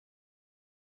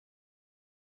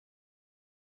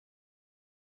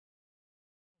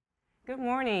Good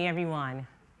morning, everyone.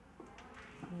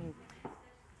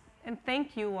 And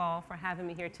thank you all for having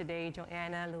me here today,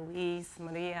 Joanna, Louise,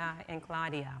 Maria, and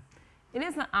Claudia. It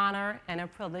is an honor and a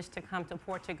privilege to come to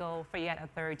Portugal for yet a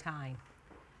third time.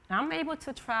 Now, I'm able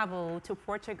to travel to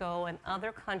Portugal and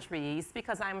other countries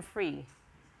because I'm free.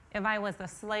 If I was a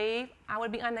slave, I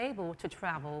would be unable to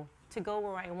travel, to go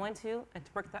where I want to, and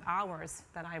to work the hours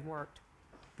that I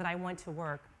want to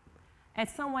work. As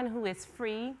someone who is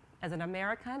free, as an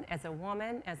American, as a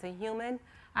woman, as a human,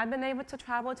 I've been able to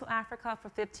travel to Africa for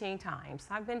 15 times.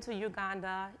 I've been to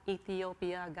Uganda,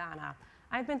 Ethiopia, Ghana.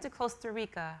 I've been to Costa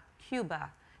Rica, Cuba,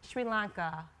 Sri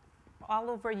Lanka, all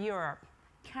over Europe,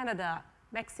 Canada,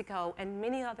 Mexico, and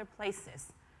many other places.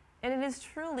 And it is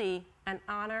truly an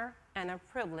honor and a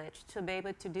privilege to be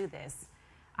able to do this.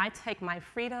 I take my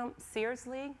freedom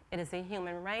seriously. It is a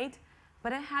human right,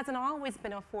 but it hasn't always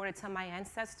been afforded to my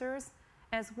ancestors,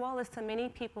 as well as to many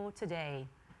people today.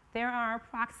 There are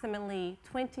approximately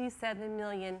 27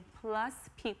 million plus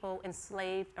people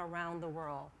enslaved around the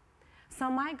world. So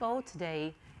my goal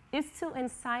today is to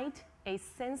incite a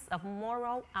sense of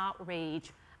moral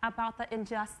outrage about the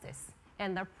injustice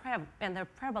and the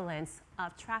prevalence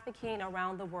of trafficking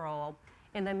around the world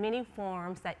in the many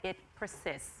forms that it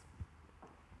persists.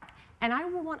 And I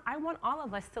want all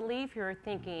of us to leave here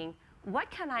thinking, what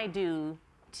can I do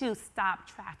to stop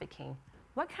trafficking?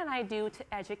 What can I do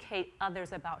to educate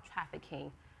others about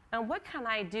trafficking? And what can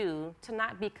I do to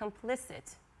not be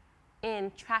complicit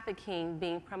in trafficking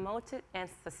being promoted and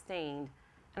sustained?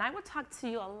 And I will talk to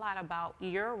you a lot about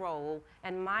your role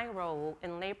and my role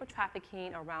in labor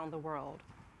trafficking around the world.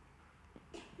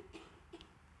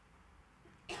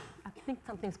 I think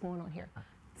something's going on here.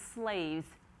 Slaves.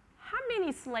 How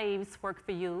many slaves work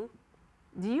for you?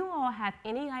 Do you all have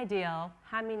any idea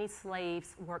how many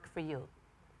slaves work for you?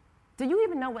 Do you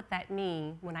even know what that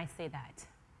means when I say that?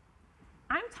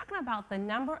 I'm talking about the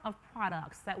number of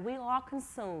products that we all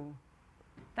consume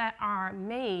that are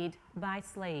made by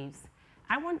slaves.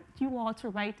 I want you all to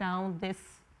write down this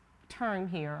term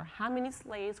here, how many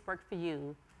slaves work for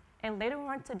you? And later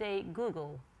on today,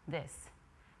 Google this.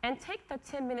 And take the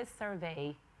 10-minute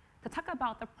survey to talk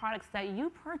about the products that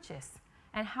you purchase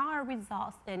and how it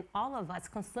results in all of us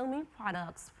consuming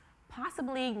products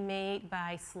possibly made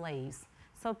by slaves.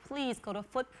 So please go to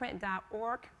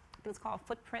footprint.org. It's called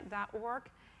footprint.org.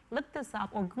 Look this up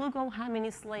or Google how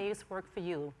many slaves work for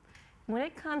you. When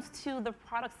it comes to the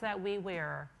products that we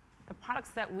wear, the products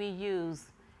that we use,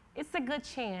 it's a good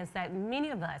chance that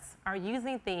many of us are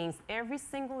using things every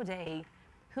single day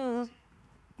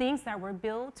things that were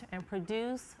built and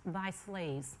produced by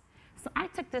slaves. So I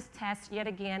took this test yet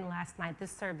again last night,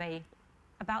 this survey,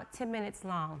 about 10 minutes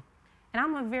long. And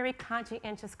I'm a very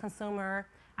conscientious consumer.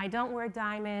 I don't wear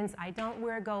diamonds, I don't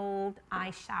wear gold.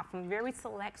 I shop from very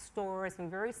select stores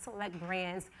and very select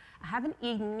brands. I haven't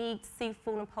eaten meat,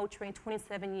 seafood, and poultry in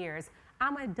 27 years.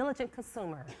 I'm a diligent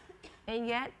consumer. And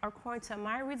yet, according to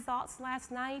my results last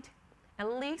night,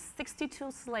 at least 62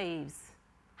 slaves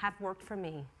have worked for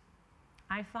me.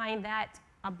 I find that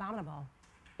abominable.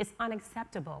 It's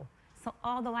unacceptable. So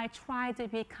although I try to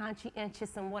be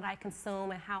conscientious in what I consume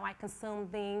and how I consume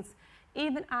things,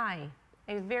 even I,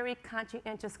 a very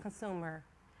conscientious consumer,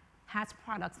 has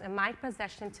products in my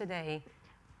possession today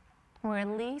where at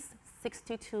least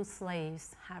 62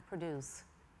 slaves have produced.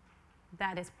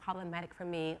 That is problematic for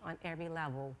me on every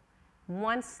level.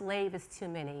 One slave is too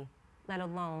many, let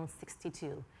alone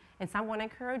 62. And so I want to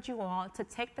encourage you all to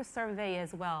take the survey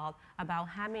as well about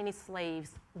how many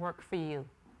slaves work for you.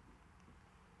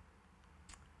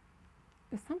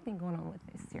 There's something going on with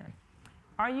this here.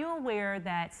 Are you aware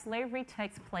that slavery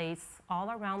takes place all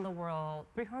around the world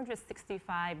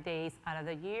 365 days out of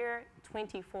the year,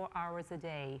 24 hours a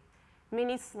day?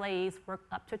 Many slaves work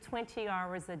up to 20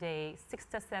 hours a day, 6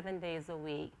 to 7 days a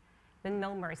week, with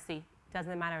no mercy.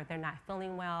 Doesn't matter if they're not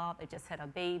feeling well, they just had a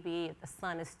baby, if the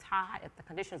sun is hot, if the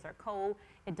conditions are cold,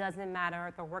 it doesn't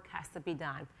matter, the work has to be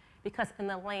done. Because in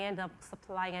the land of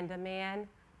supply and demand,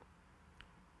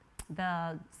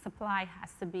 the supply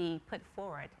has to be put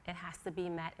forward. It has to be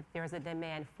met if there's a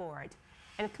demand for it.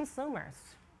 And consumers,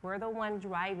 we're the one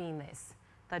driving this,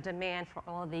 the demand for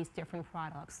all of these different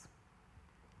products.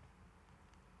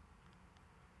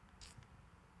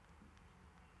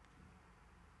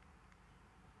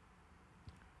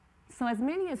 So as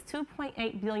many as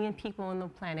 2.8 billion people on the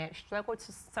planet struggle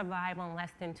to survive on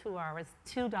less than $2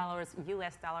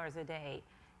 US dollars a day.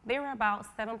 There are about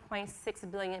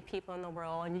 7.6 billion people in the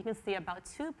world, and you can see about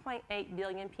 2.8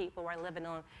 billion people are living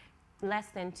on less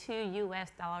than $2 US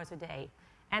dollars a day.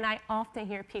 And I often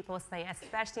hear people say,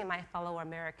 especially my fellow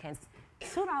Americans,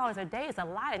 $2 a day is a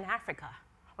lot in Africa,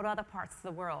 or other parts of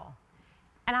the world.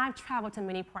 And I've traveled to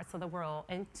many parts of the world,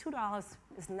 and $2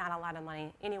 is not a lot of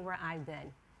money anywhere I've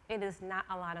been. It is not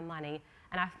a lot of money,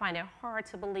 and I find it hard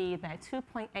to believe that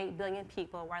 2.8 billion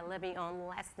people are living on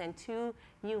less than $2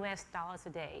 a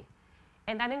day.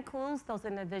 And that includes those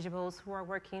individuals who are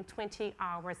working 20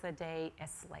 hours a day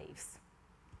as slaves.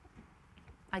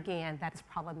 Again, that is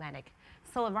problematic.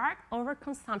 So if our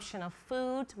overconsumption of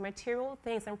food, material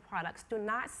things, and products do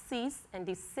not cease and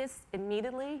desist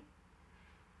immediately,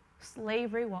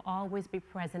 slavery will always be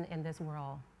present in this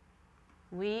world.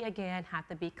 We, again, have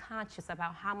to be conscious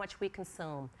about how much we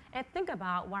consume and think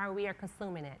about why we are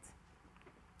consuming it.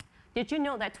 Did you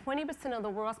know that 20% of the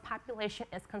world's population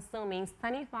is consuming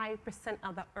 75%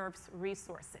 of the Earth's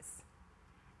resources?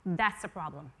 That's a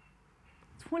problem.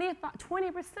 20%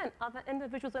 of the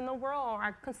individuals in the world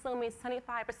are consuming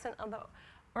 75% of the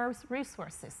Earth's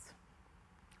resources.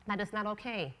 That is not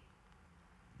okay.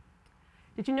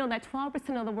 Did you know that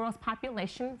 12% of the world's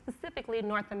population, specifically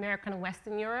North America and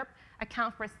Western Europe,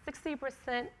 account for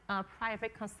 60% of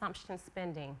private consumption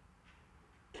spending?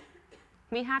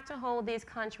 We have to hold these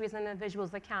countries and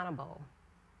individuals accountable.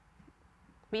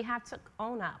 We have to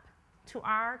own up to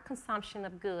our consumption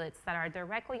of goods that are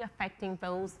directly affecting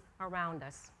those around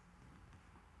us.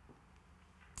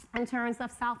 In terms of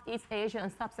Southeast Asia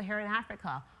and Sub-Saharan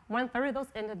Africa, 1/3 of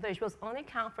those individuals only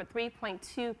account for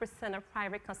 3.2% of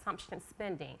private consumption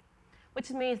spending,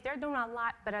 which means they're doing a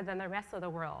lot better than the rest of the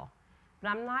world. But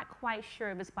I'm not quite sure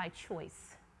if it's by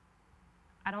choice.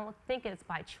 I don't think it's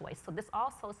by choice. So this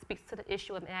also speaks to the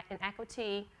issue of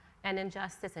inequity and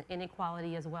injustice and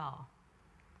inequality as well.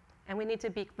 And we need to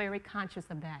be very conscious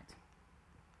of that.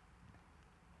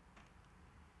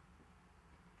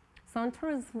 So in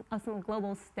terms of some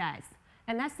global stats,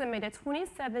 an estimated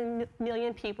 27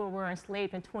 million people were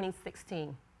enslaved in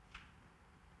 2016.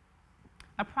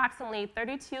 Approximately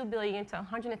 $32 billion to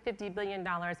 $150 billion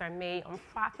are made on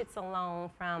profits alone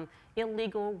from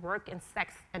illegal work and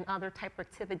sex and other type of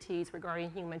activities regarding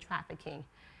human trafficking.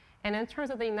 And in terms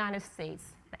of the United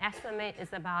States, the estimate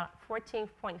is about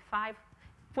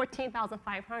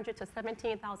 14,500 to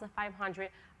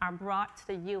 17,500 are brought to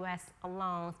the U.S.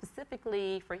 alone,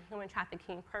 specifically for human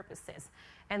trafficking purposes.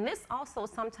 And this also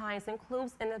sometimes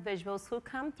includes individuals who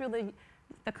come through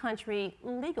the country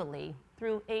legally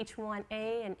through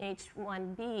H-1A and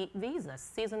H-1B visas,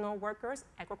 seasonal workers,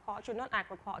 agricultural,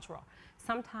 non-agricultural.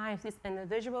 Sometimes these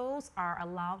individuals are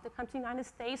allowed to come to the United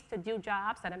States to do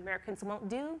jobs that Americans won't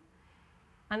do,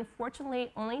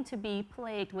 unfortunately only to be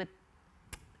plagued with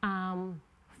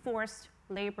forced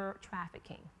labor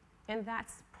trafficking. And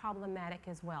that's problematic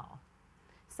as well.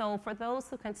 So for those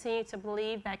who continue to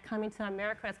believe that coming to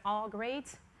America is all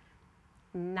great,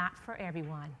 not for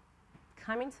everyone.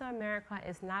 Coming to America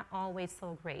is not always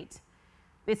so great.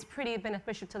 It's pretty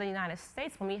beneficial to the United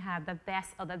States when we have the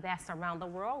best of the best around the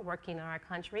world working in our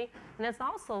country. And it's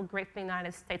also great for the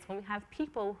United States when we have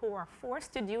people who are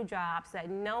forced to do jobs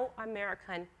that no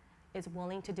American is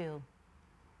willing to do.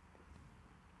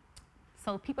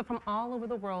 So people from all over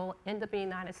the world end up in the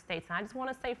United States. And I just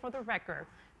want to say for the record,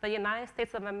 the United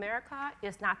States of America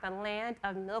is not the land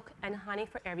of milk and honey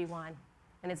for everyone.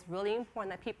 And it's really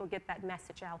important that people get that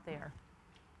message out there.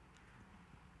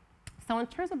 So in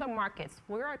terms of the markets,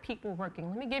 where are people working?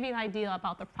 Let me give you an idea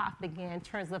about the profit again in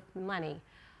terms of money.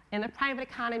 In the private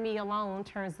economy alone, in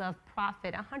terms of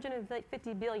profit,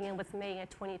 $150 billion was made in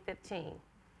 2015.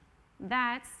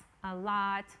 That's a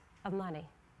lot of money,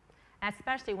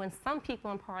 especially when some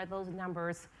people in part of those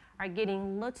numbers are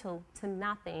getting little to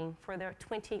nothing for their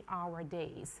 20-hour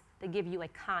days. They give you a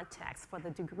context for the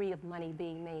degree of money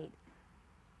being made.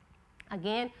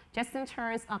 Again, just in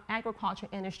terms of agriculture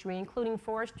industry, including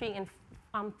forestry and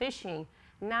fishing,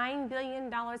 $9 billion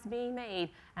being made.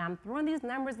 And I'm throwing these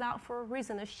numbers out for a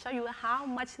reason to show you how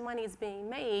much money is being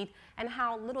made and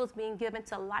how little is being given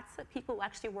to lots of people who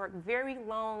actually work very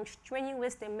long,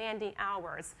 strenuous, demanding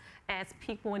hours as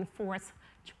people in forced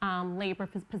labor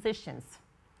positions.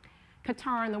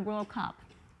 Qatar and the World Cup.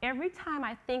 Every time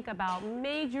I think about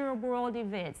major world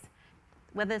events,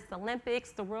 whether it's the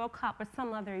Olympics, the World Cup, or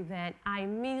some other event, I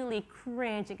immediately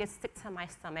cringe and get sick to my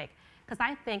stomach. Because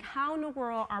I think, how in the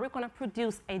world are we going to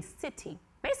produce a city,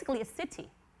 basically a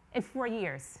city, in 4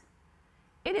 years?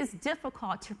 It is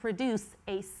difficult to produce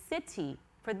a city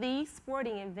for these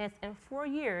sporting events in 4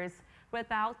 years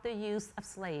without the use of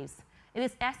slaves. It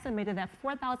is estimated that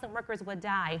 4,000 workers would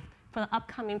die for the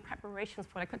upcoming preparations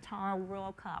for the Qatar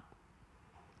World Cup.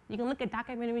 You can look at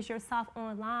documentaries yourself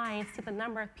online, see the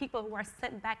number of people who are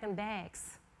sent back in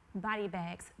bags, body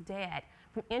bags, dead,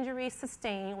 from injuries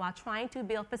sustained while trying to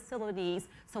build facilities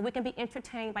so we can be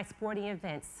entertained by sporting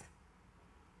events.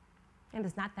 And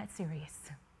it's not that serious.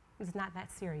 It's not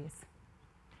that serious.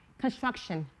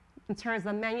 Construction, in terms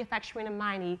of manufacturing and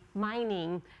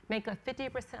mining make up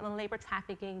 50% of the labor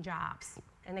trafficking jobs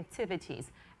and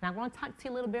activities. And I want to talk to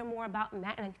you a little bit more about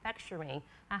manufacturing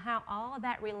and how all of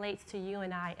that relates to you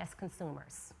and I as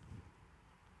consumers.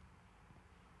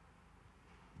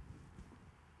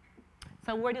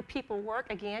 So where do people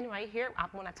work? Again, right here, I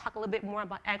want to talk a little bit more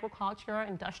about agriculture,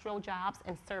 industrial jobs,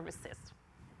 and services.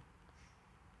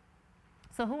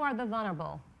 So who are the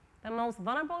vulnerable? The most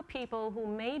vulnerable people who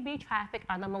may be trafficked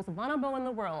are the most vulnerable in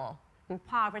the world: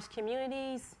 impoverished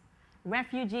communities,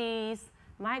 refugees,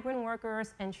 migrant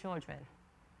workers, and children.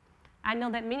 I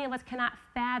know that many of us cannot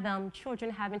fathom children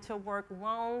having to work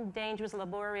long, dangerous,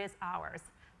 laborious hours,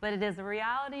 but it is a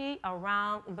reality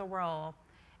around the world.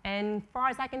 And as far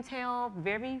as I can tell,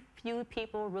 very few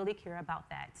people really care about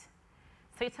that.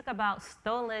 So you talk about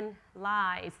stolen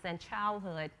lives and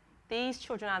childhood. These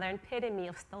children are the epitome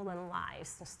of stolen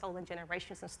lives, and stolen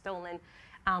generations, and stolen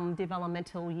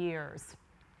developmental years.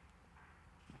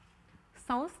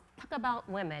 So let's talk about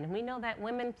women. We know that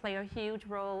women play a huge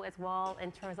role as well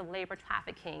in terms of labor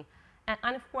trafficking. And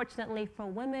unfortunately for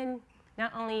women,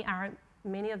 not only are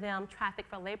many of them trafficked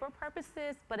for labor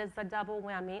purposes, but it's a double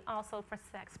whammy also for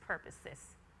sex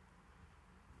purposes.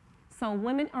 So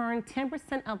women earn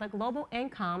 10% of the global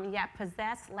income, yet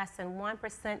possess less than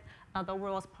 1% of the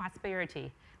world's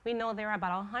prosperity. We know there are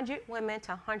about 100 women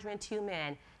to 102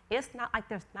 men. It's not like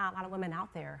there's not a lot of women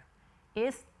out there.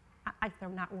 It's not like they're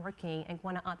not working and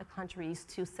going to other countries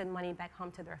to send money back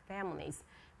home to their families.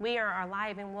 We are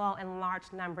alive and well in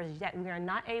large numbers, yet we are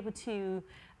not able to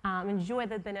enjoy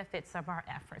the benefits of our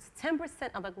efforts.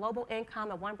 10% of the global income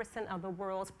and 1% of the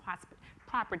world's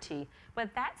property.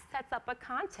 But that sets up a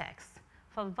context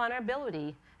for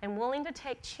vulnerability and willing to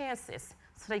take chances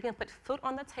so that you can put food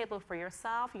on the table for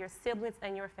yourself, your siblings,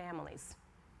 and your families.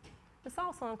 This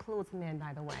also includes men,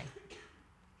 by the way.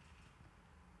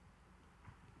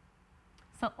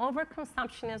 So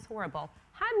overconsumption is horrible.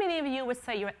 How many of you would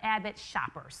say you're avid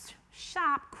shoppers?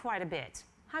 Shop quite a bit.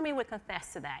 How many would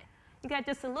confess to that? You got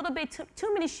just a little bit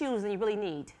too many shoes than you really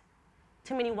need.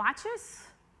 Too many watches,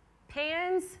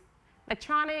 pens,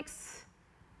 electronics,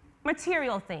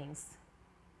 material things.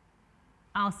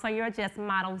 Oh, so you're just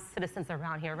model citizens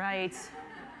around here, right?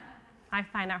 I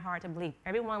find that hard to believe.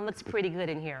 Everyone looks pretty good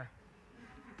in here.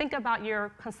 Think about your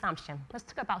consumption. Let's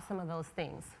talk about some of those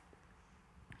things.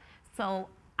 So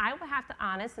I will have to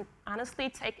honestly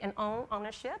take and own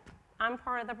ownership. I'm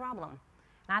part of the problem.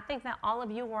 And I think that all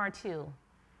of you are too.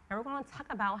 And we're going to talk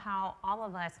about how all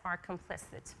of us are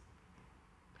complicit.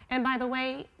 And by the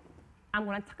way, I'm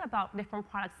going to talk about different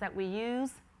products that we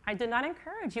use. I do not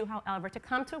encourage you, however, to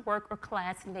come to work or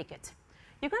class naked.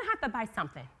 You're going to have to buy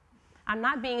something. I'm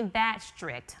not being that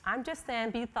strict. I'm just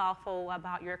saying be thoughtful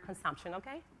about your consumption,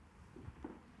 okay?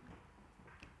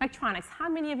 Electronics. How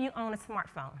many of you own a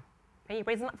smartphone? Can you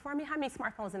raise them up for me? How many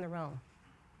smartphones in the room?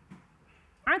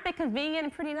 Aren't they convenient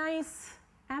and pretty nice?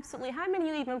 Absolutely. How many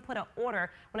of you even put an order?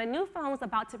 When a new phone is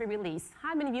about to be released,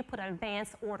 how many of you put an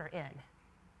advance order in?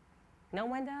 No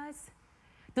one does?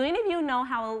 Do any of you know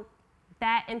how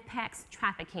that impacts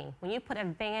trafficking when you put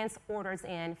advance orders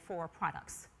in for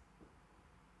products?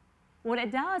 What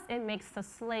it does, it makes the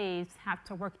slaves have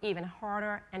to work even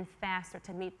harder and faster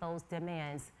to meet those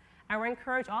demands. I would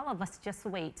encourage all of us to just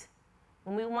wait.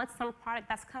 When we want some product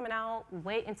that's coming out,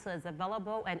 wait until it's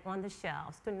available and on the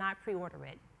shelves. Do not pre-order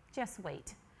it. Just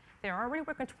wait. They're already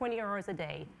working 20 hours a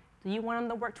day. Do you want them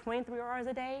to work 23 hours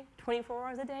a day, 24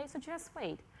 hours a day? So just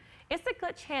wait. It's a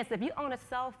good chance if you own a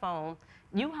cell phone,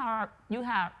 you have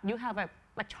an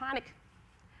electronic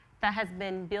that has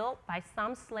been built by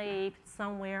some slave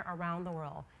somewhere around the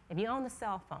world. If you own a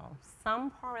cell phone, some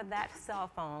part of that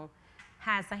cell phone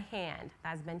has a hand that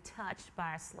has been touched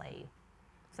by a slave.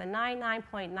 It's a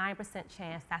 99.9%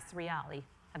 chance that's the reality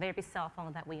of every cell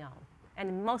phone that we own.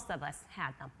 And most of us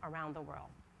have them around the world.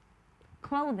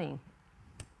 Clothing.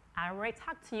 I already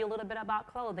talked to you a little bit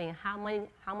about clothing. How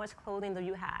much clothing do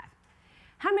you have?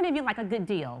 How many of you like a good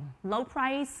deal? Low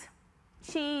price,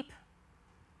 cheap,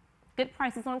 good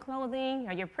prices on clothing?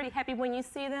 Are you pretty happy when you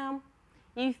see them?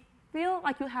 You feel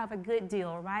like you have a good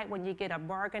deal, right, when you get a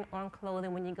bargain on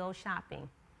clothing when you go shopping.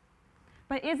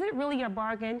 But is it really a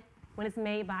bargain when it's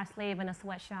made by a slave in a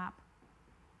sweatshop?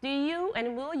 Do you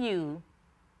and will you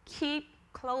keep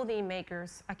clothing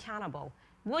makers accountable?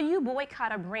 Will you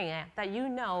boycott a brand that you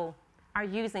know are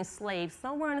using slaves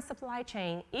somewhere in the supply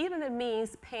chain, even if it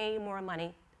means paying more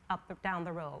money down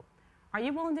the road? Are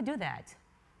you willing to do that?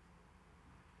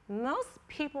 Most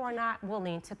people are not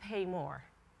willing to pay more.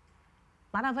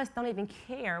 A lot of us don't even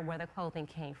care where the clothing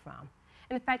came from.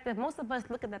 In fact, if most of us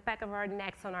look at the back of our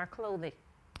necks on our clothing,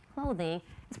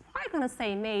 it's probably going to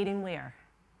say made in where?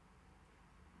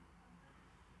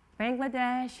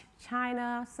 Bangladesh,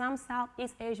 China, some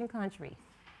Southeast Asian country.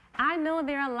 I know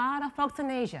there are a lot of folks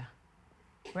in Asia,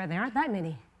 where there aren't that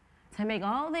many, to make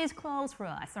all these clothes for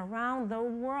us around the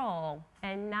world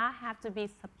and not have to be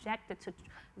subjected to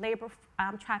labor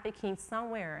trafficking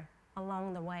somewhere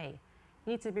along the way.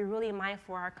 We need to be really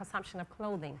mindful of our consumption of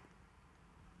clothing.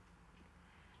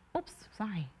 Oops,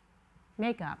 sorry.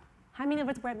 Makeup. How many of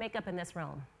us wear makeup in this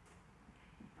room?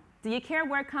 Do you care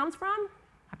where it comes from?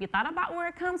 Have you thought about where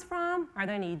it comes from? Are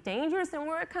there any dangers in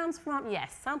where it comes from?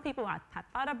 Yes, some people have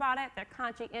thought about it. They're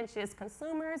conscientious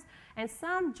consumers, and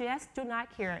some just do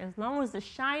not care. As long as it's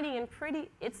shiny and pretty,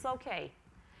 it's okay.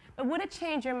 But would it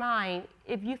change your mind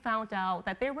if you found out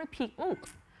that there were people,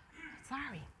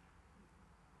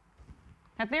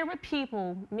 that there were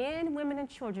people, men, women, and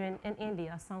children in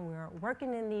India somewhere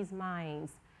working in these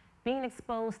mines, being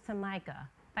exposed to mica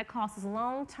that causes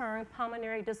long-term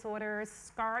pulmonary disorders,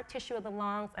 scar tissue of the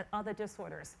lungs, and other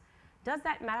disorders? Does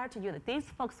that matter to you that these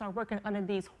folks are working under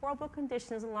these horrible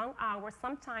conditions, long hours,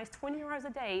 sometimes 20 hours a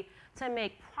day, to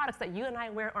make products that you and I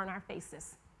wear on our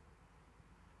faces?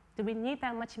 Do we need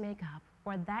that much makeup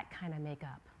or that kind of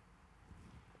makeup?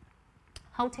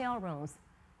 Hotel rooms.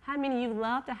 How many of you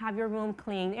love to have your room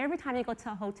clean every time you go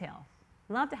to a hotel?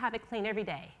 Love to have it clean every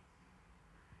day.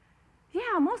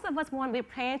 Yeah, most of us want to be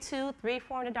paying $200, $300,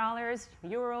 $400,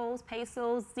 euros,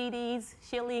 pesos, CDs,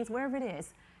 shillings, wherever it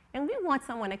is. And we want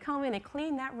someone to come in and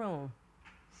clean that room.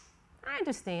 I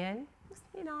understand,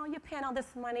 you know, you're paying all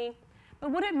this money.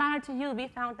 But would it matter to you if we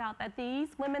found out that these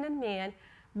women and men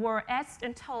were asked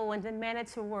and told and demanded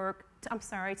to work,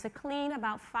 to clean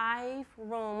about 5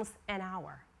 rooms an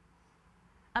hour,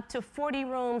 up to 40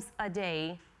 rooms a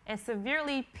day, and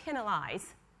severely penalized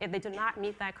if they do not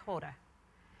meet that quota?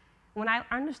 When I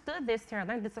understood this here, I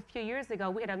learned this a few years ago,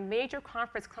 we had a major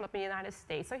conference come up in the United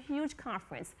States, a huge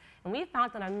conference. And we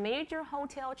found that a major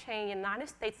hotel chain in the United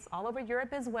States, all over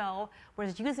Europe as well,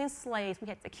 was using slaves. We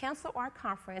had to cancel our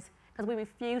conference because we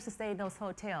refused to stay in those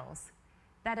hotels.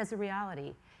 That is a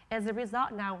reality. As a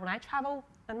result now, when I travel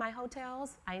in my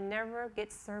hotels, I never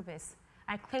get service.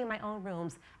 I clean my own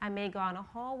rooms. I may go in a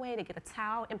hallway to get a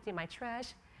towel, empty my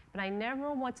trash, but I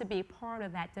never want to be part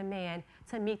of that demand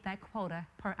to meet that quota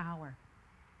per hour.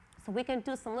 So we can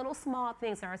do some little small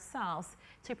things ourselves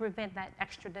to prevent that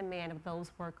extra demand of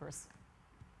those workers.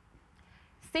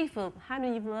 Seafood. How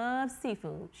many of you love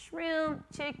seafood? Shrimp,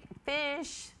 chicken,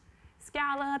 fish,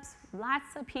 scallops.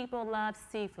 Lots of people love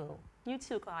seafood. You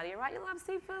too, Claudia, right? You love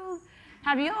seafood?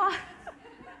 Have you all?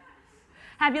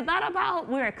 Have you thought about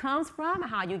where it comes from,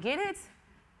 how you get it?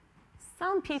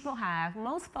 Some people have.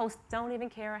 Most folks don't even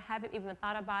care, haven't even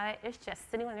thought about it. It's just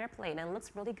sitting on their plate and it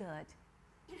looks really good.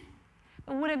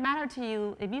 But would it matter to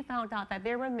you if you found out that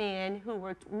there were men who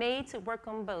were made to work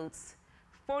on boats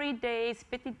 40 days,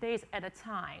 50 days at a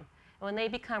time? And when they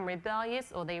become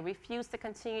rebellious or they refuse to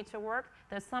continue to work,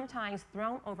 they're sometimes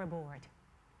thrown overboard.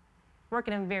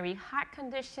 Working in very hot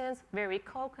conditions, very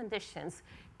cold conditions,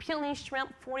 peeling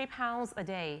shrimp 40 pounds a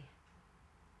day.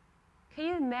 Can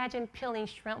you imagine peeling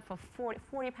shrimp for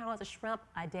 40 pounds of shrimp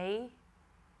a day?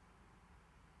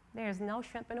 There's no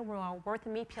shrimp in the world worth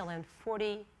me peeling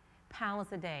 40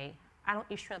 pounds a day. I don't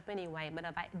eat shrimp anyway, but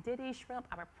if I did eat shrimp,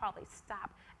 I would probably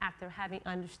stop after having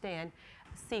understand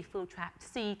sea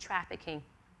trafficking.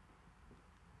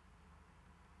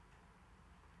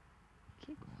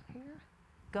 Keep going here.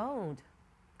 Gold.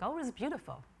 Gold is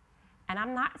beautiful. And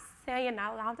I'm not saying you're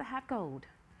not allowed to have gold.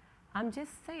 I'm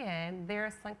just saying there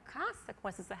are some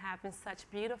consequences to having such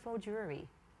beautiful jewelry.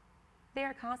 There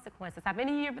are consequences. Have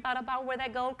any of you ever thought about where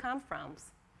that gold comes from?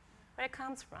 Where it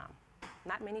comes from?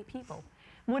 Not many people.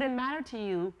 Would it matter to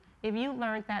you if you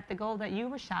learned that the gold that you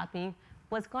were shopping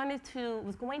was going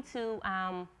to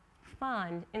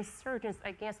fund insurgents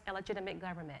against a legitimate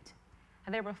government?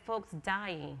 And there were folks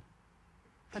dying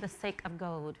for the sake of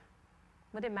gold.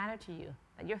 Would it matter to you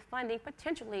that you're funding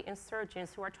potentially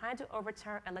insurgents who are trying to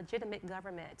overturn a legitimate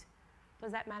government?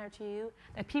 Does that matter to you?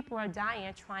 That people are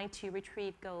dying trying to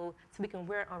retrieve gold so we can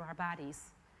wear it on our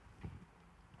bodies?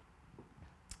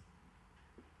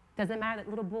 Does it matter that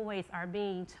little boys are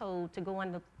being told to go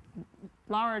in the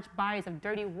large bodies of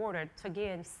dirty water to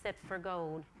again sift for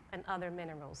gold and other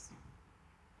minerals?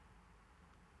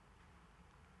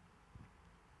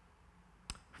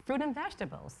 Fruit and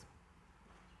vegetables.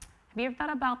 Have you ever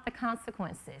thought about the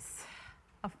consequences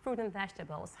of fruit and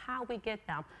vegetables, how we get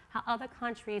them, how other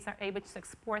countries are able to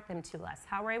export them to us,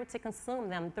 how we're able to consume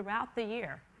them throughout the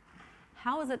year?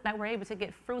 How is it that we're able to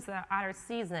get fruits that are out of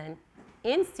season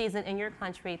in season in your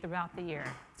country throughout the year.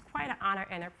 It's quite an honor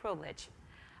and a privilege.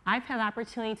 I've had the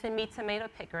opportunity to meet tomato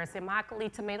pickers,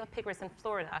 immokalee tomato pickers in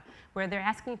Florida, where they're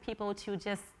asking people to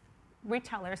just,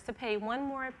 retailers, to pay one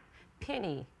more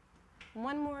penny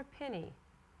per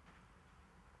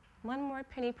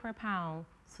pound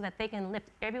so that they can lift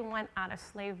everyone out of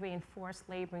slavery and forced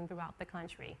laboring throughout the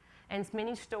country. And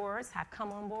many stores have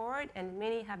come on board and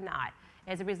many have not.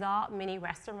 As a result, many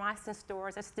restaurants and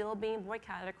stores are still being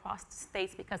boycotted across the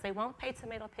states because they won't pay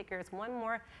tomato pickers one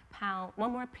more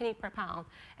penny per pound.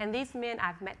 And these men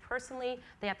I've met personally,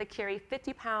 they have to carry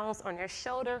 50 pounds on their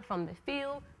shoulder from the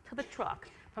field to the truck,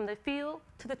 from the field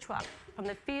to the truck, from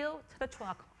the field to the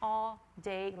truck all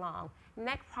day long.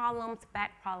 Neck problems,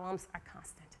 back problems are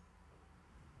constant.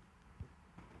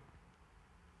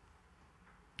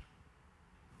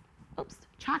 Oops,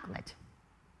 chocolate.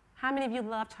 How many of you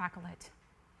love chocolate?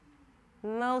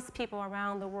 Most people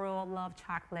around the world love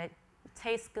chocolate. It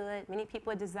tastes good, many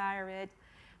people desire it,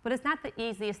 but it's not the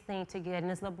easiest thing to get,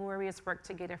 and it's laborious work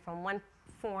to get it from one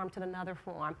form to another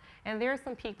form. And there are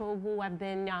some people who have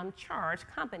been charged,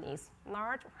 companies,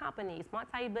 large companies,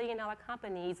 multi-billion-dollar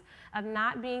companies, of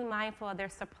not being mindful of their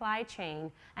supply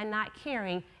chain and not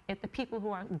caring if the people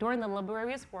who are doing the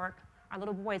laborious work are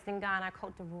little boys in Ghana,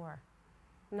 Cote d'Ivoire,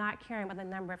 not caring about the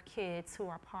number of kids who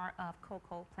are part of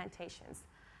cocoa plantations.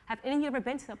 Have any of you ever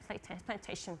been to a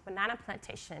plantation, banana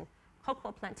plantation,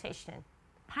 cocoa plantation,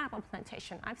 pineapple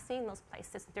plantation? I've seen those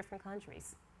places in different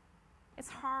countries. It's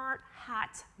hard,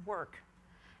 hot work.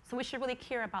 So we should really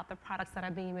care about the products that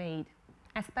are being made,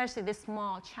 especially this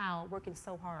small child working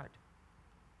so hard.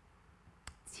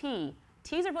 Tea.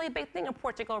 Tea is a really big thing in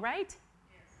Portugal, right? Yes.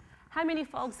 How many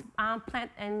folks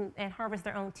plant and harvest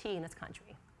their own tea in this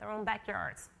country, their own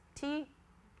backyards? Tea,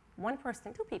 one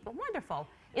person, two people, wonderful.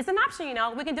 It's an option, you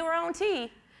know, we can do our own tea.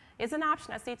 It's an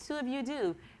option, I see two of you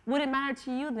do. Would it matter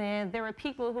to you then, there were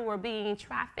people who were being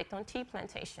trafficked on tea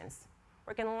plantations,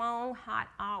 working long, hot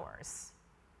hours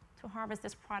to harvest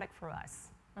this product for us.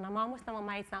 And I'm almost done with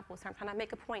my example, so I'm trying to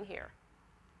make a point here.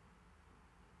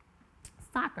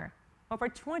 Soccer. Over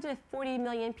 240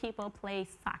 million people play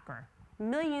soccer.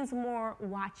 Millions more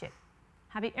watch it.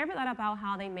 Have you ever thought about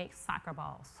how they make soccer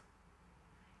balls?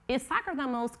 Is soccer the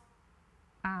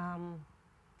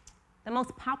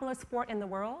most popular sport in the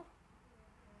world?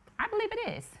 I believe it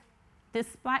is,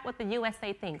 despite what the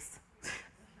USA thinks.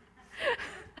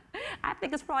 I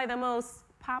think it's probably the most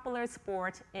popular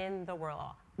sport in the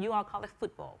world. You all call it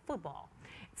football.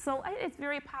 So it's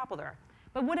very popular.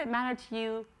 But would it matter to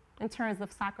you in terms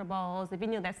of soccer balls if you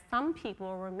knew that some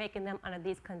people were making them under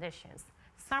these conditions?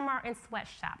 Some are in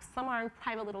sweatshops, some are in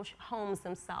private little homes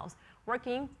themselves,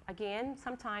 working, again,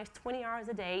 sometimes 20 hours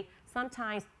a day,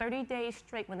 sometimes 30 days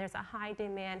straight when there's a high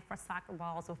demand for soccer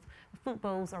balls or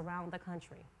footballs around the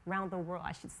country, around the world,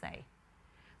 I should say.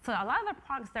 So a lot of the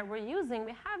products that we're using,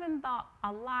 we haven't thought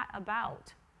a lot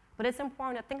about, but it's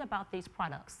important to think about these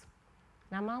products.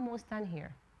 Now I'm almost done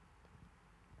here.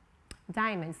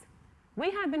 Diamonds.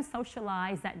 We have been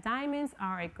socialized that diamonds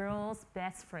are a girl's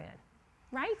best friend,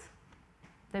 right?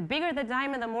 The bigger the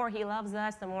diamond, the more he loves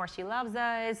us, the more she loves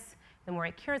us, the more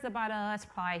he cares about us,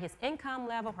 probably his income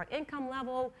level, her income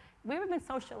level. We've been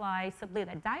socialized to believe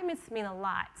that diamonds mean a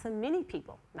lot to many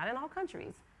people, not in all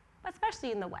countries, but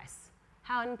especially in the West,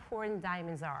 how important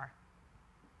diamonds are.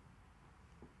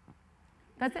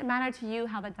 Does it matter to you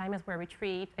how the diamonds were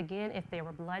retrieved? Again, if they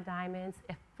were blood diamonds,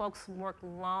 if folks worked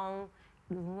long,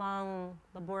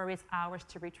 laborious hours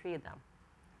to retrieve them?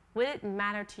 Would it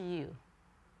matter to you?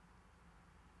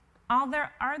 Are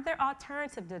there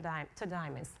alternatives to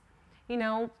diamonds? You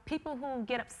know, people who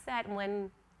get upset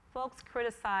when folks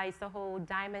criticize the whole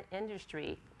diamond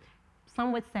industry,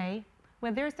 some would say,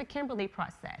 well, there's the Kimberley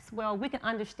process. Well, we can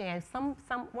understand, some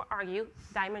will argue,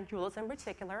 diamond jewelers in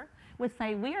particular, would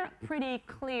say we are pretty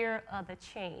clear of the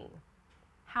chain,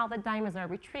 how the diamonds are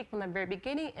retrieved from the very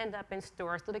beginning, end up in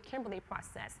stores through the Kimberley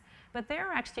process. But there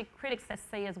are actually critics that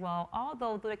say as well,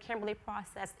 although the Kimberley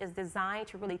process is designed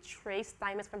to really trace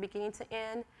diamonds from beginning to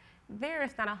end, there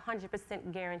is not a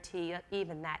 100% guarantee of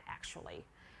even that actually.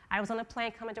 I was on a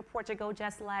plane coming to Portugal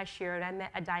just last year, and I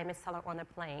met a diamond seller on the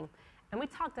plane. And we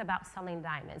talked about selling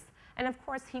diamonds. And of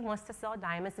course, he wants to sell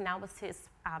diamonds, and that was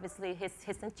obviously his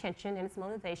intention and his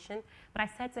motivation. But I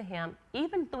said to him,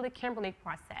 even through the Kimberley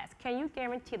process, can you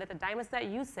guarantee that the diamonds that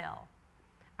you sell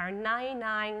are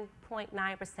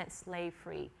 99.9%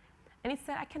 slave-free? And he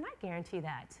said, I cannot guarantee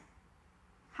that.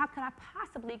 How could I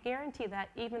possibly guarantee that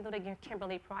even through the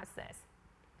Kimberley process?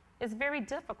 It's very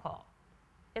difficult.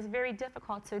 It's very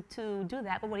difficult to do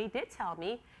that. But what he did tell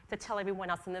me, to tell everyone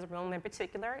else in this room in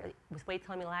particular, was what he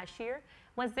told me last year,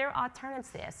 was there are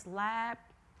alternatives.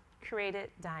 Lab-created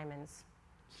diamonds,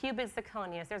 cubic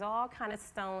zirconias. There's all kinds of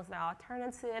stones that are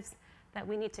alternatives that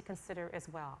we need to consider as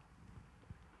well.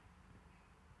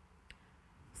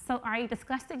 So are you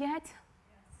discussed it yet?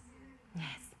 Yes.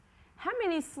 Yes. How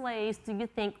many slaves do you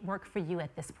think work for you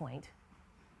at this point?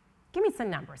 Give me some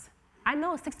numbers. I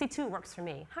know 62 works for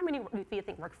me. How many do you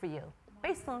think work for you?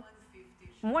 Based on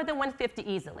more than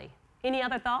 150 easily. Any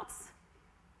other thoughts?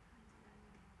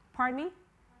 Pardon me?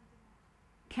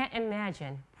 Can't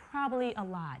imagine. Probably a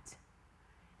lot.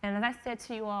 And as I said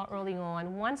to you all early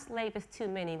on, one slave is too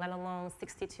many, let alone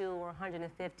 62 or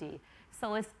 150.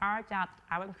 So it's our job.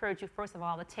 I would encourage you, first of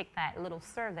all, to take that little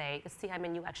survey to see how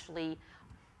many work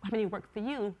for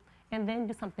you, and then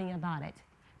do something about it.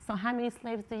 So how many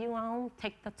slaves do you own?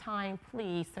 Take the time,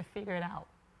 please, to figure it out.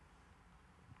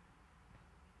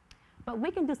 But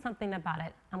we can do something about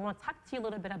it. I'm going to talk to you a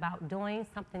little bit about doing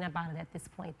something about it at this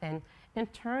point then, in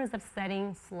terms of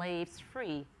setting slaves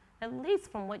free, at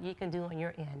least from what you can do on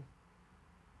your end.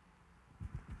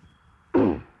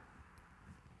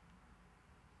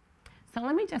 So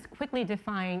let me just quickly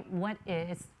define what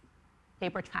is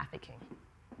labor trafficking.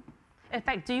 In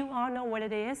fact, do you all know what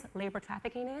it is, labor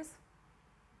trafficking is?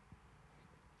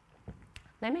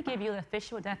 Let me give you the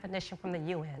official definition from the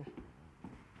UN.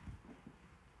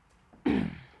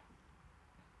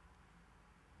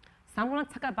 So I'm going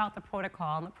to talk about the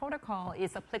protocol. And the protocol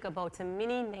is applicable to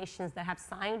many nations that have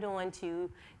signed on to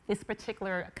this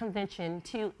particular convention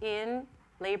to end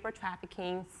labor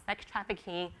trafficking, sex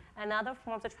trafficking, and other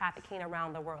forms of trafficking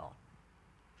around the world.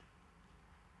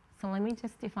 So let me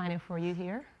just define it for you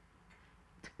here.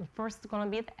 First is going to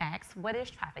be the X. What is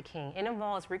trafficking? It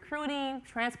involves recruiting,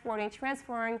 transporting,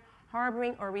 transferring,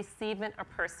 harboring, or receiving a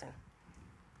person.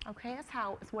 Okay,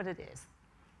 that's what it is.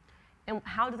 And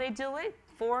how do they do it?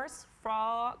 Force,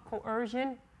 fraud,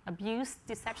 coercion, abuse,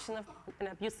 deception, and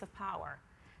abuse of power.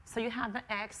 So you have the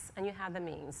X and you have the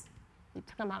means. You're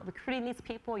talking about recruiting these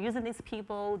people, using these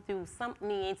people through some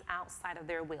means outside of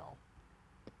their will.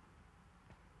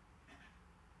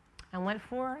 And what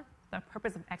for? The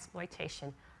purpose of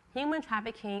exploitation. Human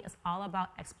trafficking is all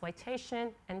about exploitation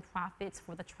and profits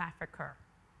for the trafficker.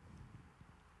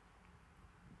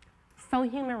 So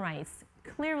human rights.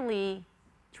 Clearly,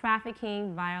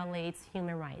 trafficking violates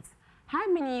human rights.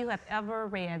 How many of you have ever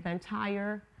read the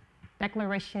entire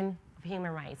Declaration of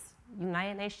Human Rights?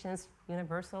 United Nations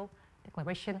Universal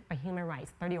Declaration of Human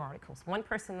Rights, 30 articles. One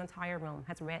person in the entire room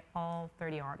has read all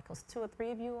 30 articles. 2 or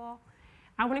 3 of you all?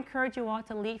 I would encourage you all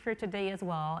to leave here today as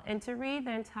well and to read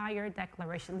the entire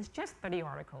declaration. It's just 30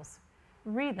 articles.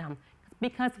 Read them,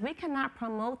 because we cannot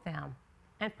promote them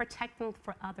and protect them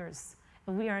for others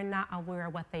if we are not aware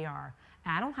of what they are.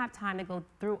 And I don't have time to go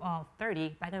through all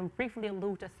 30, but I can briefly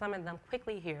allude to some of them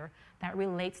quickly here that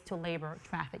relates to labor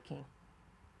trafficking.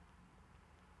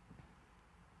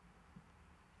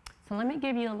 So let me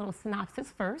give you a little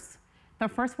synopsis first. The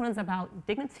first one is about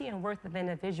dignity and worth of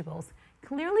individuals.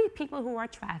 Clearly, people who are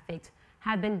trafficked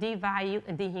have been devalued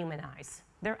and dehumanized.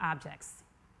 They're objects.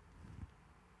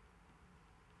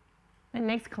 The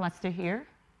next cluster here,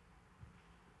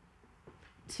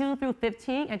 2 through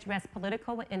 15 address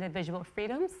political and individual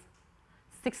freedoms.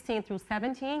 16 through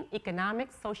 17, economic,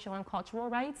 social, and cultural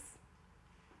rights.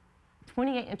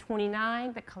 28 and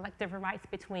 29, the collective rights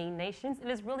between nations. It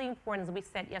is really important, as we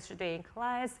said yesterday in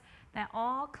class, that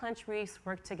all countries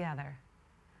work together.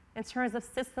 In terms of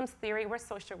systems theory, we're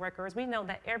social workers. We know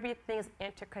that everything is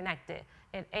interconnected.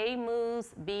 If A moves,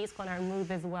 B is going to move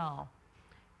as well.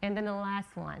 And then the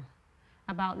last one,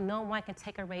 about no one can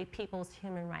take away people's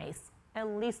human rights, at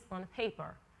least on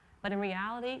paper. But in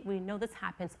reality, we know this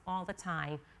happens all the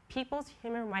time. People's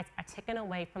human rights are taken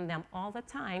away from them all the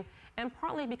time, and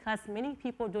partly because many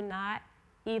people do not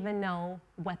even know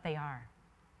what they are.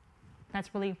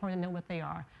 That's really important to know what they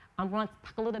are. I'm going to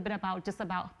talk a little bit about just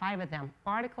about 5 of them.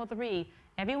 Article 3,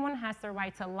 everyone has the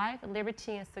right to life,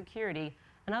 liberty, and security.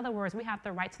 In other words, we have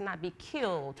the right to not be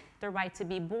killed, the right to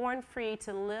be born free,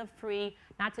 to live free,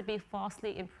 not to be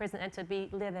falsely imprisoned, and to be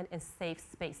living in safe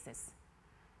spaces.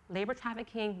 Labor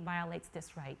trafficking violates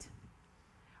this right.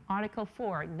 Article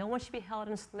 4, no one should be held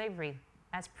in slavery.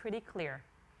 That's pretty clear.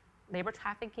 Labor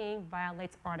trafficking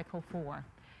violates Article 4.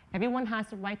 Everyone has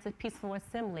the right to peaceful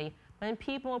assembly. When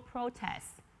people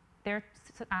protest their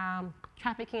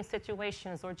trafficking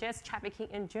situations or just trafficking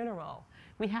in general,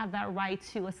 we have that right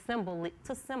to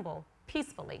assemble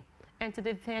peacefully and to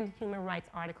defend human rights,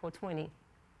 Article 20.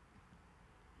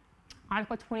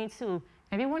 Article 22,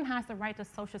 Everyone has the right to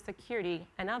Social Security.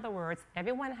 In other words,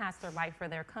 everyone has the right for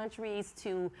their countries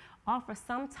to offer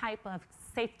some type of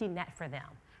safety net for them,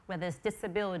 whether it's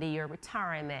disability or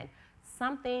retirement,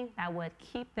 something that would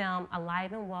keep them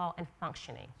alive and well and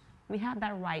functioning. We have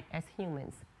that right as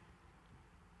humans.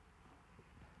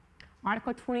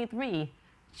 Article 23,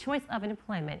 choice of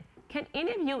employment. Can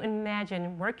any of you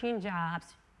imagine working jobs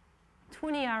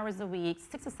 20 hours a week,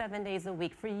 6 to 7 days a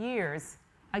week for years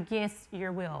against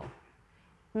your will?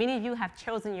 Many of you have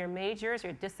chosen your majors,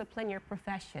 your discipline, your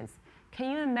professions.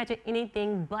 Can you imagine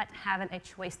anything but having a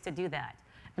choice to do that?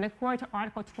 And according to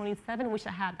Article 27, we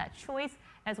should have that choice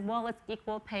as well as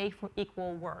equal pay for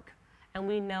equal work. And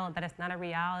we know that it's not a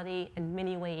reality in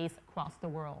many ways across the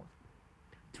world.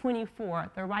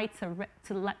 24, the right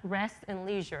to rest and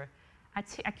leisure. I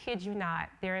kid you not,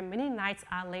 there are many nights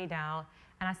I lay down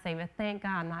and I say, well, thank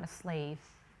God I'm not a slave.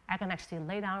 I can actually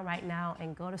lay down right now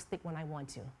and go to sleep when I want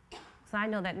to. So I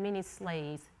know that many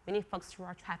slaves, many folks who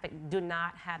are trafficked do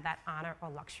not have that honor or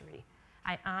luxury.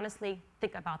 I honestly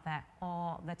think about that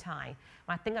all the time.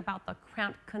 When I think about the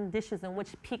cramped conditions in which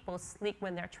people sleep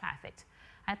when they're trafficked,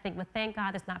 I think, well, thank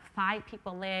God there's not 5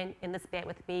 people laying in this bed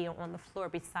with me or on the floor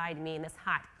beside me in this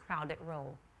hot, crowded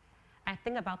room. I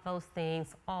think about those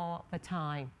things all the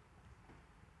time.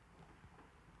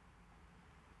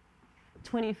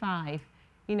 25,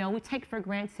 you know, we take for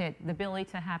granted the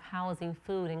ability to have housing,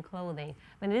 food, and clothing.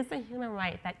 But it is a human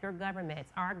right that your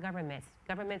governments, our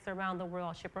governments around the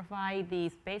world should provide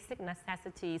these basic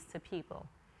necessities to people.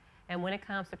 And when it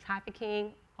comes to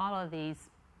trafficking, all of these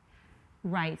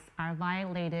rights are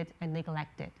violated and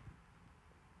neglected.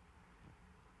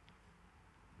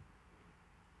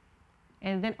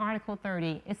 And then Article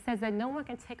 30, it says that no one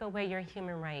can take away your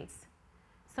human rights.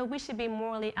 So we should be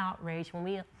morally outraged when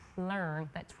we learn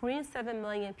that 27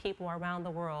 million people around the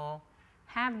world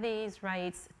have these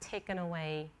rights taken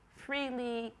away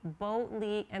freely,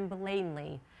 boldly, and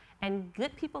blatantly. And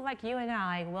good people like you and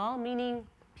I, well-meaning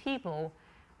people,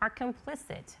 are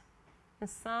complicit in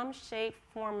some shape,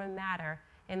 form, or matter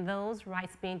in those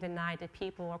rights being denied to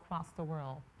people across the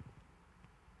world.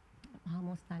 I'm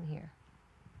almost done here.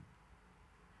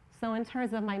 So in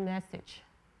terms of my message,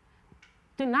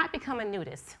 do not become a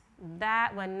nudist.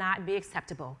 That would not be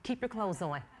acceptable. Keep your clothes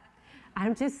on.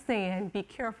 I'm just saying, be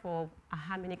careful of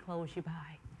how many clothes you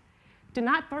buy. Do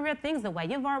not throw your things away.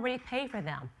 You've already paid for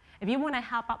them. If you want to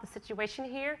help out the situation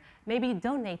here, maybe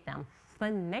donate them so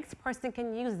the next person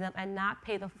can use them and not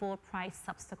pay the full price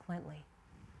subsequently.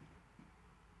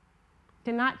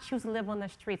 Do not choose to live on the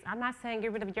streets. I'm not saying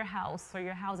get rid of your house or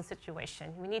your housing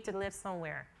situation. We need to live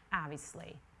somewhere,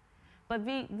 obviously. But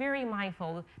be very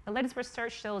mindful. The latest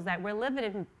research shows that we're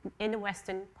living in the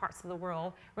western parts of the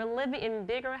world. We're living in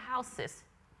bigger houses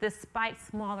despite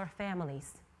smaller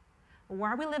families.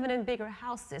 Why are we living in bigger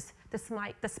houses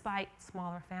despite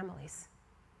smaller families?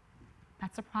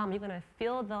 That's a problem. You're going to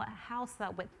fill the house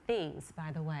up with things,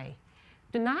 by the way.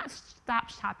 Do not stop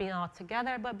shopping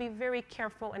altogether, but be very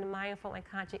careful and mindful and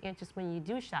conscientious when you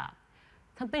do shop.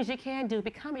 Some things you can do,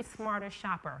 become a smarter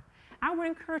shopper. I would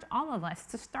encourage all of us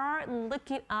to start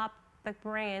looking up the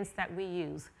brands that we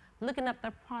use, looking up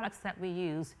the products that we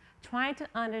use, trying to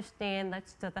understand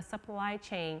the supply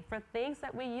chain for things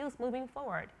that we use moving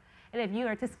forward. And if you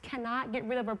just cannot get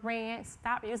rid of a brand,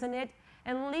 stop using it.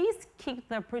 At least keep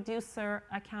the producer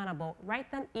accountable.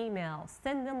 Write them emails,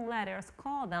 send them letters,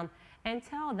 call them, and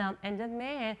tell them and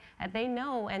demand that they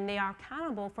know and they are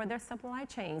accountable for their supply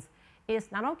chains.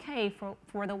 It's not okay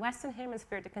for the Western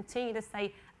Hemisphere to continue to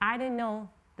say, I didn't know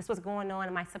this was going on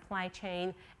in my supply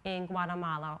chain in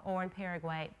Guatemala or in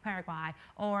Paraguay,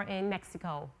 or in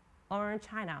Mexico or in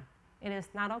China. It is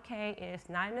not okay. It is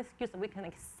not an excuse that we can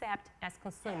accept as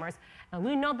consumers. And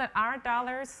we know that our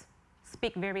dollars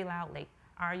speak very loudly.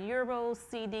 Our euros,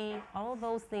 CD, all of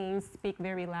those things speak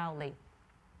very loudly.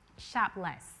 Shop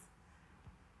less.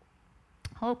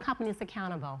 Hold companies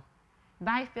accountable.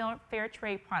 Buy fair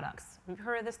trade products. You've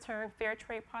heard of this term, fair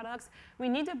trade products? We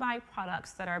need to buy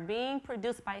products that are being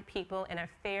produced by people in a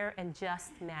fair and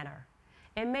just manner.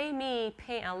 It may mean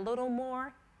paying a little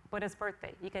more, but it's worth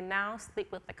it. You can now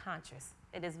sleep with the conscience.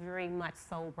 It is very much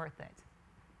so worth it.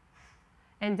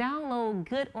 And download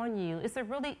Good On You. It's a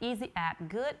really easy app,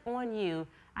 Good On You.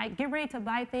 I get ready to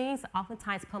buy things,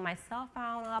 oftentimes put my cell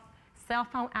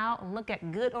phone out, and look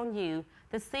at Good On You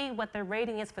to see what the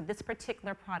rating is for this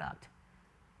particular product.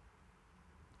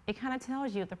 It kind of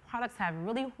tells you if the products have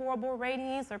really horrible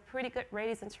ratings or pretty good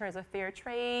ratings in terms of fair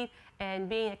trade and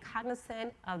being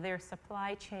cognizant of their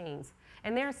supply chains.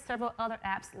 And there are several other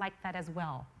apps like that as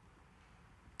well.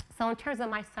 So in terms of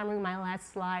my summary, my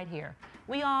last slide here,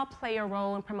 We all play a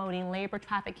role in promoting labor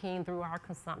trafficking through our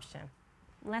consumption.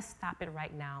 Let's stop it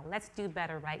right now. Let's do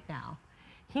better right now.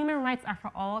 Human rights are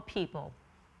for all people.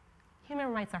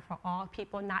 Human rights are for all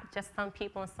people, not just some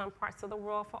people in some parts of the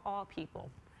world, for all people.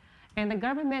 And the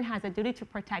government has a duty to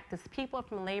protect its people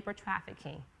from labor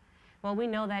trafficking. Well, we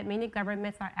know that many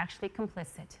governments are actually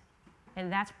complicit,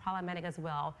 and that's problematic as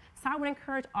well. So I would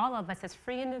encourage all of us as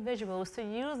free individuals to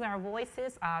use our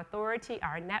voices, our authority,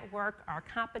 our network, our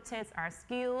competence, our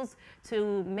skills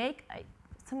to make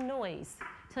some noise,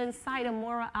 to incite a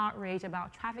moral outrage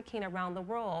about trafficking around the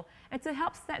world, and to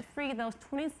help set free those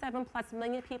 27+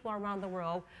 million people around the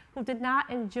world who did not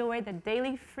enjoy the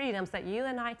daily freedoms that you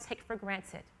and I take for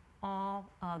granted all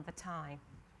of the time.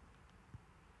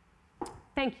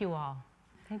 Thank you all.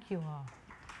 Thank you all.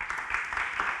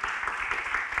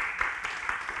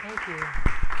 Thank you.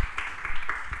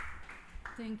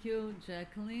 Thank you,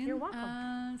 Jacquelyn. You're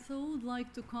welcome. So who would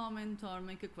like to comment or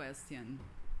make a question?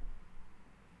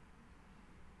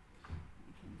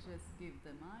 You can just give the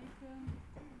mic. So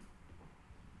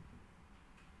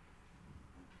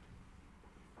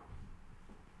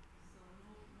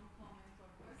no comment or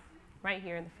question? Right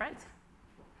here in the front.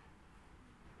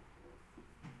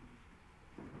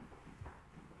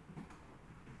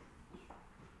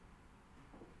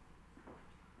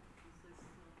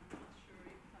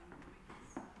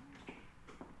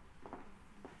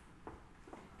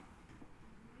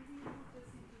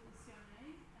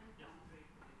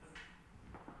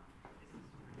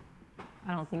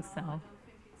 I don't think so. I don't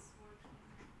think it's working.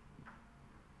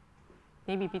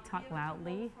 Maybe if you talk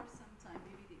loudly. For some time,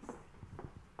 maybe this.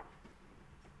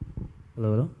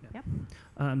 Hello, hello.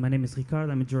 Yep. My name is Ricard.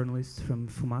 I'm a journalist from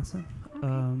Fumasa. Okay.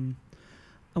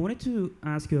 I wanted to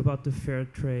ask you about the fair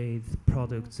trade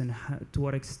products and to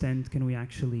what extent can we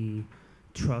actually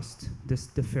trust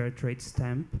the fair trade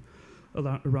stamp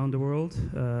around the world.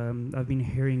 I've been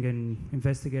hearing and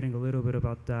investigating a little bit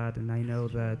about that, and I know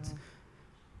that,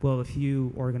 well, a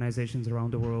few organizations around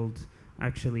the world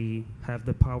actually have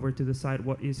the power to decide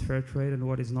what is fair trade and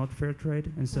what is not fair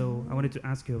trade. And so I wanted to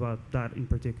ask you about that in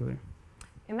particular.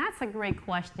 And that's a great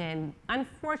question.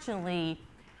 Unfortunately,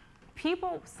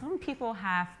 some people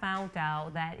have found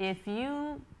out that if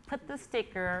you put the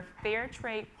sticker fair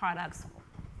trade products,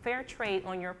 fair trade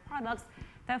on your products,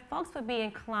 that folks would be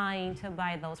inclined to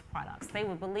buy those products. They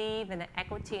would believe in the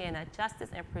equity and the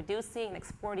justice in producing and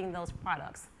exporting those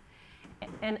products.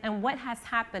 And what has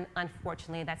happened,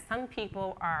 unfortunately, that some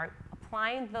people are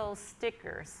applying those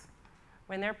stickers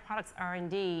when their products are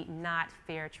indeed not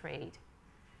fair trade.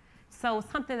 So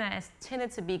something that is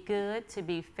tended to be good, to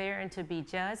be fair, and to be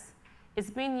just is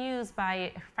being used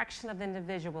by a fraction of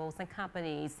individuals and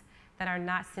companies that are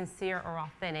not sincere or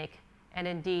authentic and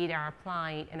indeed are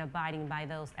applying and abiding by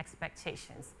those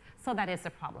expectations. So that is a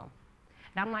problem.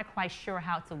 And I'm not quite sure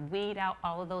how to weed out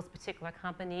all of those particular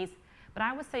companies, but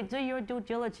I would say do your due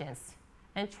diligence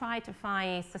and try to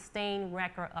find a sustained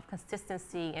record of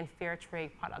consistency in fair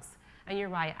trade products. And you're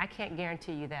right, I can't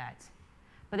guarantee you that.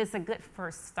 But it's a good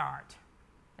first start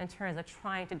in terms of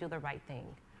trying to do the right thing.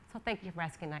 So thank you for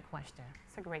asking that question.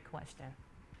 It's a great question.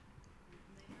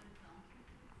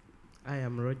 I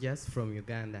am Rogers from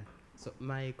Uganda. So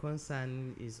my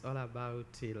concern is all about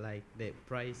like the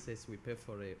prices we pay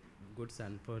for goods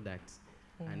and products,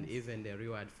 and even the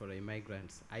reward for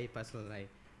migrants. I personally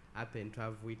happen to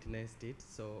have witnessed it.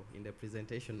 So in the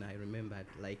presentation, I remembered,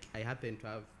 like, I happen to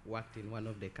have worked in one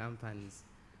of the companies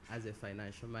as a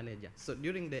financial manager. So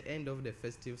during the end of the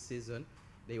festive season,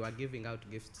 they were giving out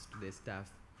gifts to the staff.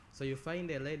 So you find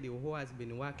a lady who has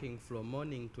been working from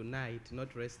morning to night,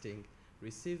 not resting,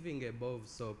 receiving a bowl of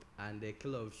soap and a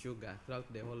kilo of sugar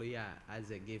throughout the whole year as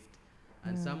a gift.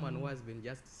 And someone who has been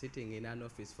just sitting in an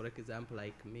office, for example,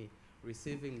 like me,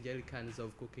 receiving jerry cans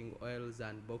of cooking oils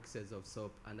and boxes of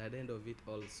soap. And at the end of it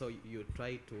all, so you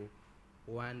try to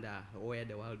wonder where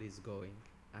the world is going,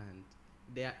 and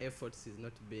their efforts is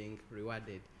not being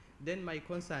rewarded. Then my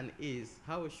concern is,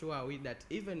 how sure are we that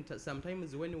even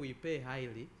sometimes when we pay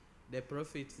highly, the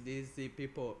profits these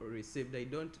people receive, they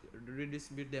don't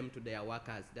redistribute them to their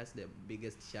workers? That's the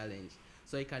biggest challenge.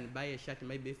 So I can buy a shirt,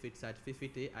 maybe if it's at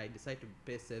 50, I decide to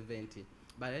pay 70.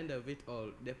 By the end of it all,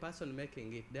 the person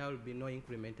making it, there will be no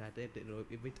increment at the end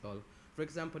of it all. For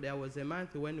example, there was a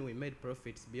month when we made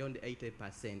profits beyond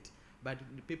 80%, but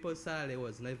the people's salary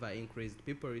was never increased.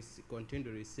 People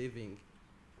continued receiving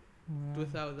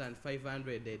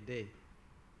 2,500 a day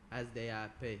as their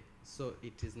pay. So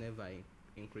it is never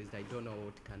increased. I don't know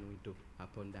what can we do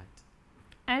upon that.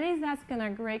 And he's asking a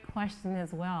great question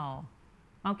as well.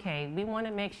 okay, we want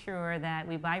to make sure that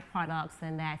we buy products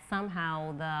and that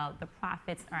somehow the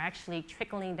profits are actually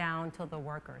trickling down to the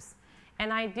workers.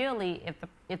 And ideally,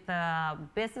 if the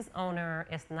business owner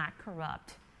is not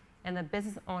corrupt and the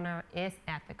business owner is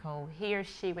ethical, he or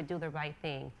she would do the right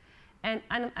thing. And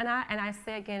I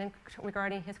say again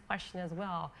regarding his question as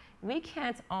well, we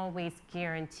can't always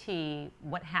guarantee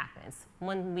what happens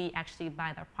when we actually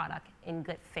buy the product in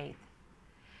good faith.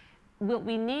 What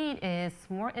we need is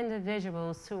more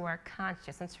individuals who are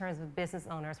conscious in terms of business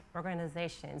owners,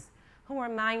 organizations, who are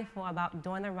mindful about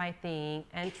doing the right thing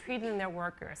and treating their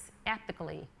workers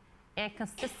ethically and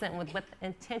consistent with what the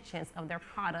intentions of their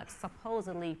products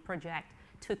supposedly project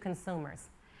to consumers.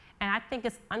 And I think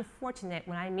it's unfortunate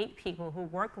when I meet people who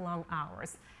work long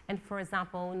hours and, for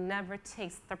example, never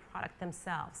taste the product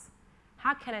themselves.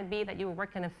 How can it be that you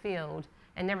work in a field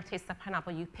and never taste the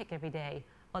pineapple you pick every day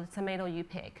or the tomato you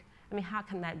pick? I mean, how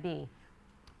can that be?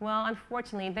 Well,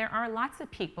 unfortunately, there are lots of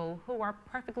people who are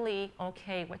perfectly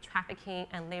okay with trafficking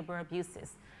and labor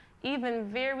abuses.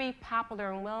 Even very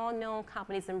popular and well-known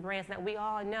companies and brands that we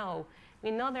all know,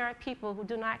 we know there are people who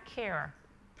do not care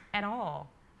at all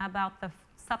about the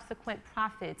subsequent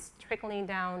profits trickling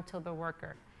down to the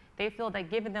worker. They feel that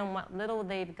giving them what little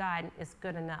they've gotten is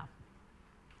good enough,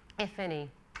 if any.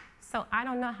 So I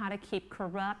don't know how to keep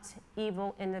corrupt,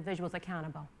 evil individuals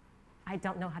accountable. I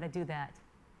don't know how to do that.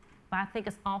 But I think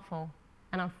it's awful,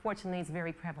 and unfortunately, it's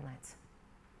very prevalent.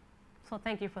 So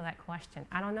thank you for that question.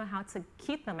 I don't know how to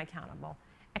keep them accountable,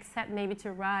 except maybe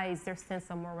to rise their sense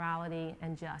of morality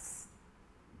and justice.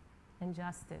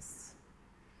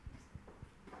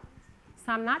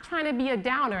 So I'm not trying to be a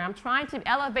downer. I'm trying to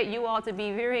elevate you all to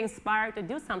be very inspired to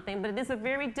do something, but it is a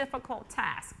very difficult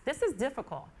task. This is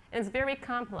difficult, and it's very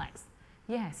complex.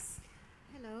 Yes.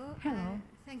 Hello. Hello.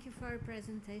 Thank you for your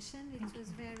presentation. It was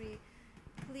very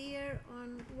clear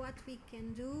on what we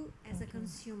can do as a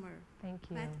consumer. Thank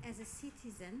you. But as a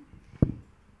citizen,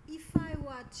 if I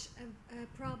watch a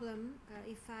problem,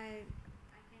 if I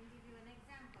can give you an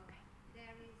example.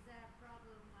 There is a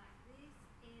problem like this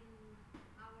in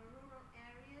our rural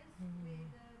areas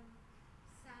with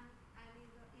some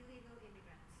illegal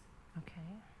immigrants. Okay.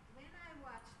 When I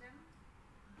watch them,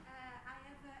 I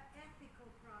have an ethical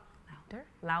problem. Louder?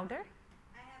 Louder?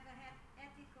 I have an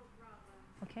ethical problem.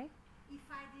 Okay. If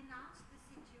I denounce the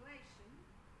situation,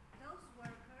 those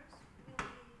workers will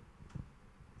be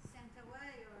sent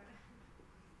away or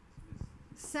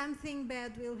something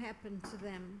bad will happen to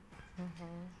them.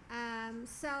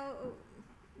 So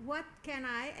what can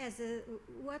I,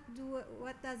 what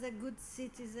does a good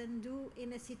citizen do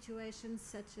in a situation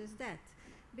such as that?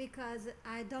 Because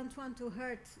I don't want to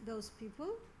hurt those people,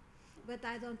 but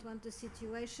I don't want the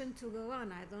situation to go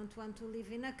on. I don't want to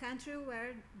live in a country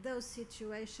where those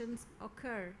situations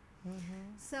occur.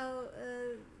 So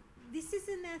this is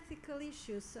an ethical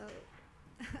issue. So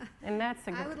And that's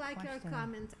a great I would like question. your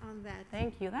comment on that.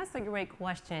 Thank you. That's a great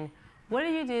question. What do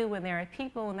you do when there are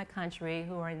people in the country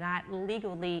who are not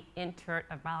legally entered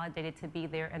or validated to be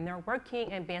there, and they're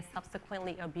working and being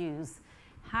subsequently abused?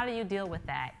 How do you deal with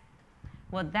that?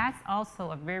 Well, that's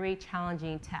also a very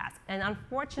challenging task. And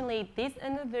unfortunately, these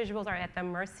individuals are at the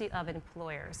mercy of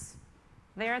employers.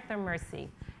 They're at their mercy.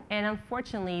 And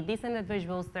unfortunately, these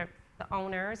individuals, the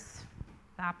owners,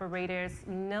 the operators,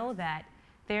 know that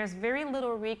there's very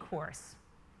little recourse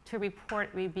to report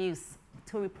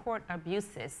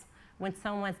abuses when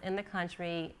someone's in the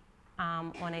country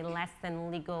on a less than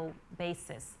legal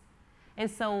basis. And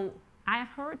so I've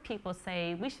heard people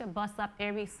say, we should bust up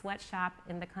every sweatshop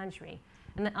in the country.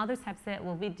 And then others have said,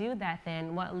 well, if we do that,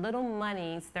 then what little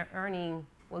monies they're earning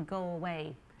will go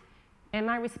away. And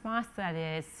my response to that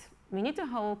is, we need to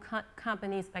hold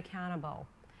companies accountable.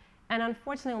 And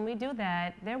unfortunately, when we do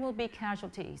that, there will be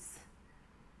casualties.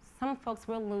 Some folks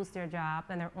will lose their job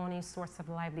and their only source of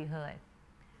livelihood.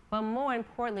 But more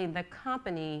importantly, the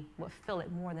company will feel it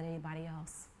more than anybody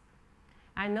else.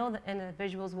 I know that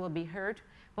individuals will be hurt,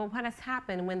 but what has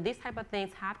happened when these type of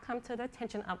things have come to the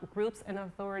attention of groups and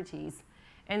authorities,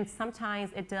 and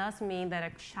sometimes it does mean that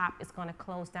a shop is going to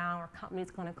close down or a company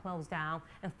is going to close down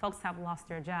and folks have lost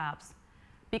their jobs.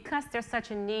 Because there's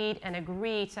such a need and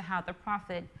agree to have the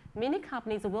profit, many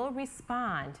companies will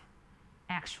respond,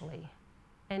 actually,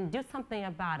 and do something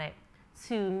about it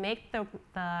to make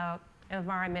the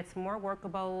environments more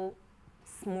workable,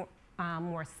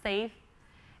 more safe,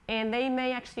 and they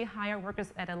may actually hire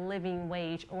workers at a living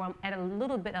wage or at a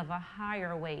little bit of a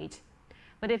higher wage.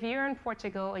 But if you're in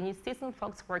Portugal and you see some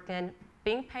folks working,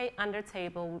 being paid under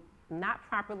table, not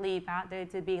properly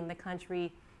validated to be in the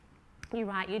country, you're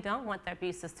right, you don't want the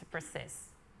abuses to persist.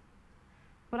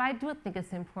 But I do think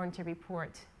it's important to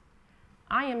report.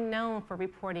 I am known for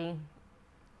reporting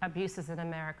abuses in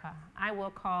America. I will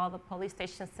call the police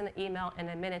station, send an email in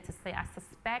a minute to say, I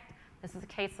suspect this is a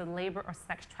case of labor or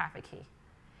sex trafficking.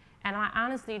 And I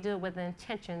honestly do it with the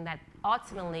intention that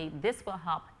ultimately this will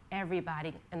help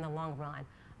everybody in the long run.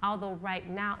 Although right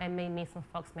now it may mean some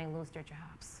folks may lose their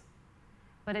jobs.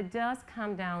 But it does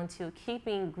come down to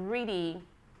keeping greedy,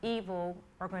 evil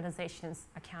organizations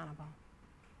accountable.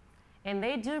 And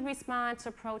they do respond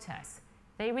to protests.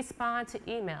 They respond to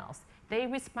emails. They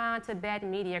respond to bad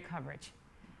media coverage.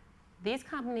 These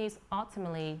companies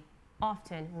ultimately,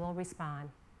 often will respond.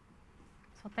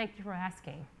 So thank you for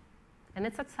asking. And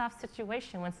it's a tough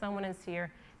situation when someone is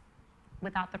here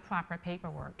without the proper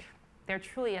paperwork. They're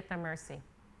truly at the mercy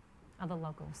of the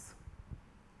locals.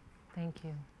 Thank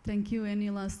you. Thank you. Any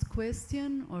last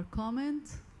question or comment?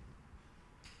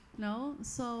 No?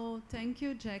 So thank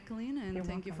you, Jacquelyn, and You're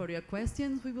thank you welcome. for your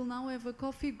questions. We will now have a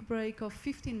coffee break of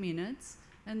 15 minutes,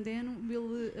 and then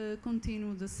we'll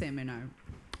continue the seminar.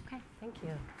 Okay, thank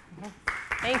you.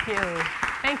 Thank you.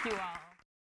 Thank you all.